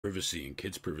privacy and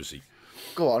kids' privacy.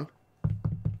 Go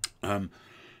on.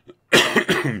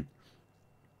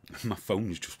 My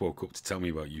phone's just woke up to tell me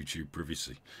about YouTube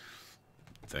privacy.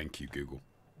 Thank you, Google.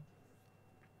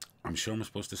 I'm sure I'm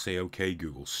supposed to say, okay,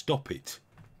 Google, stop it.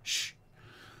 Shh.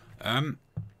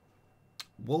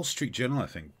 Wall Street Journal, I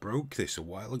think, broke this a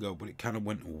while ago, but it kind of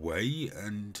went away,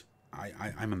 and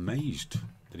I'm amazed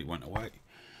that it went away.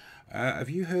 Have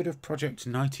you heard of Project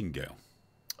Nightingale?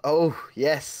 Oh,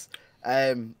 yes.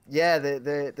 Yeah,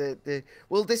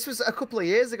 well, this was a couple of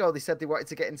years ago. They said they wanted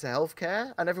to get into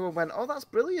healthcare, and everyone went, "Oh, that's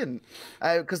brilliant,"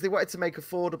 because they wanted to make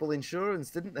affordable insurance,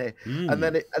 didn't they? And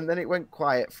then it went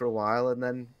quiet for a while, and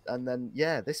then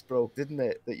yeah, this broke, didn't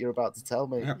it? That you're about to tell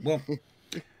me. Yeah, well,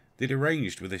 they'd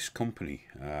arranged with this company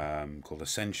called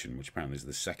Ascension, which apparently is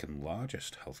the second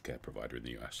largest healthcare provider in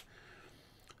the US,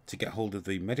 to get hold of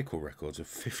the medical records of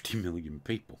 50 million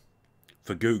people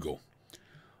for Google.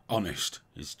 Honest,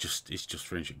 it's just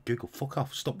for insurance. Google, fuck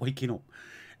off, stop waking up.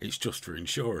 It's just for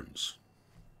insurance.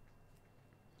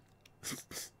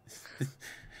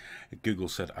 Google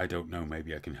said, I don't know,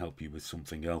 maybe I can help you with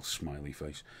something else, smiley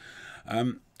face.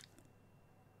 Now,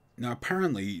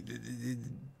 apparently,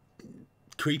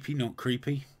 creepy, not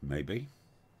creepy, maybe.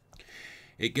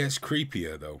 It gets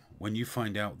creepier, though, when you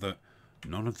find out that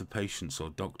none of the patients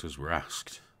or doctors were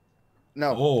asked.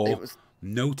 No, or it was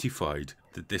notified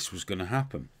that this was going to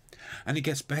happen. And it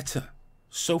gets better.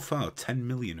 So far, 10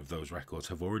 million of those records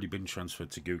have already been transferred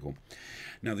to Google.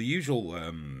 Now, the usual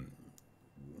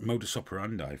modus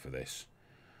operandi for this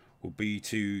will be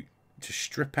to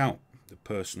strip out the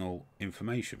personal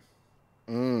information.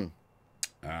 I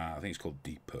think it's called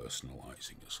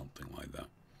depersonalizing or something like that.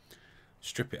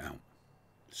 Strip it out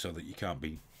so that you can't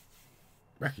be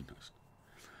recognized.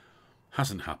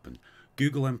 Hasn't happened.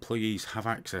 Google employees have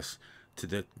access to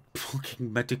the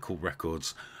fucking medical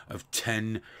records of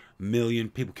 10 million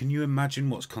people. Can you imagine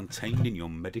what's contained in your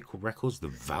medical records? The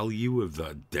value of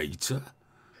that data?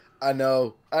 I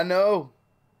know.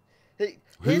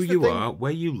 Who you are,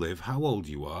 where you live, how old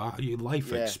you are, your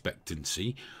life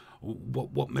expectancy,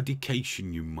 what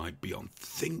medication you might be on.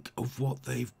 Think of what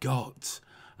they've got.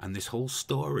 And this whole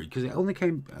story, because it only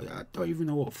came, I don't even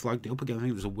know what flagged it up again. I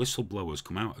think there's a whistleblower's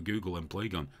come out, a Google employee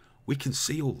gone, we can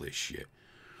see all this shit.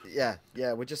 Yeah,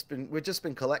 we've just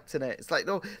been collecting it. It's like,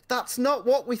 no, that's not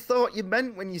what we thought you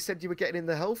meant when you said you were getting in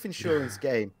the health insurance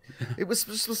game. It was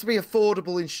supposed to be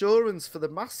affordable insurance for the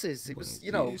masses. It was,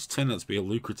 you know, it's turned out to be a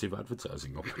lucrative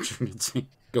advertising opportunity.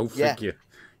 Go figure.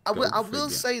 I will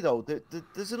say though that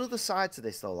there's another side to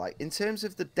this though. Like in terms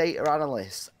of the data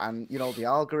analysts and the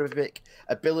algorithmic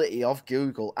ability of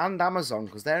Google and Amazon,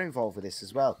 because they're involved with this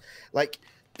as well. Like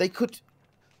they could,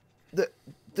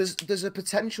 there's a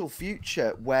potential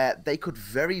future where they could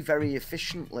very, very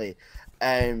efficiently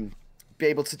be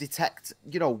able to detect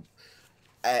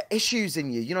issues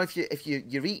in you. If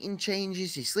your eating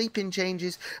changes, your sleeping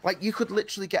changes, like you could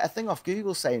literally get a thing off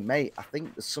Google saying, mate, I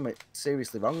think there's something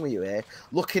seriously wrong with you here.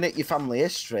 Looking at your family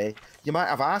history, you might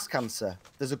have arse cancer.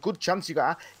 There's a good chance you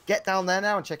got. Get down there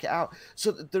now and check it out.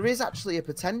 So there is actually a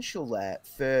potential there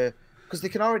for, because they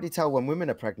can already tell when women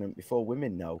are pregnant before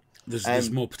women know. There's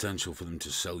more potential for them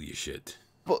to sell you shit.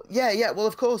 But yeah, well,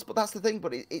 of course, but that's the thing.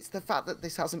 But it's the fact that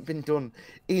this hasn't been done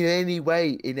in any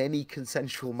way, in any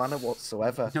consensual manner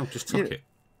whatsoever. No, just took it.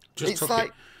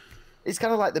 It's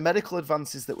kind of like the medical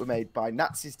advances that were made by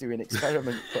Nazis doing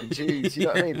experiments on Jews. You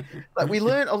know what I mean? Like we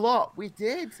learned a lot. We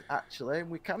did actually, and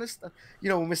we kind of,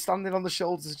 when we're standing on the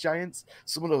shoulders of giants.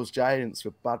 Some of those giants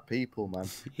were bad people, man.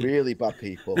 Really bad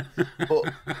people.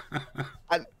 But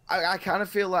I kind of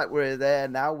feel like we're there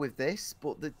now with this.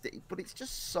 But it's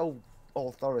just so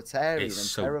authoritarian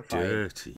and terrifying. Dirty.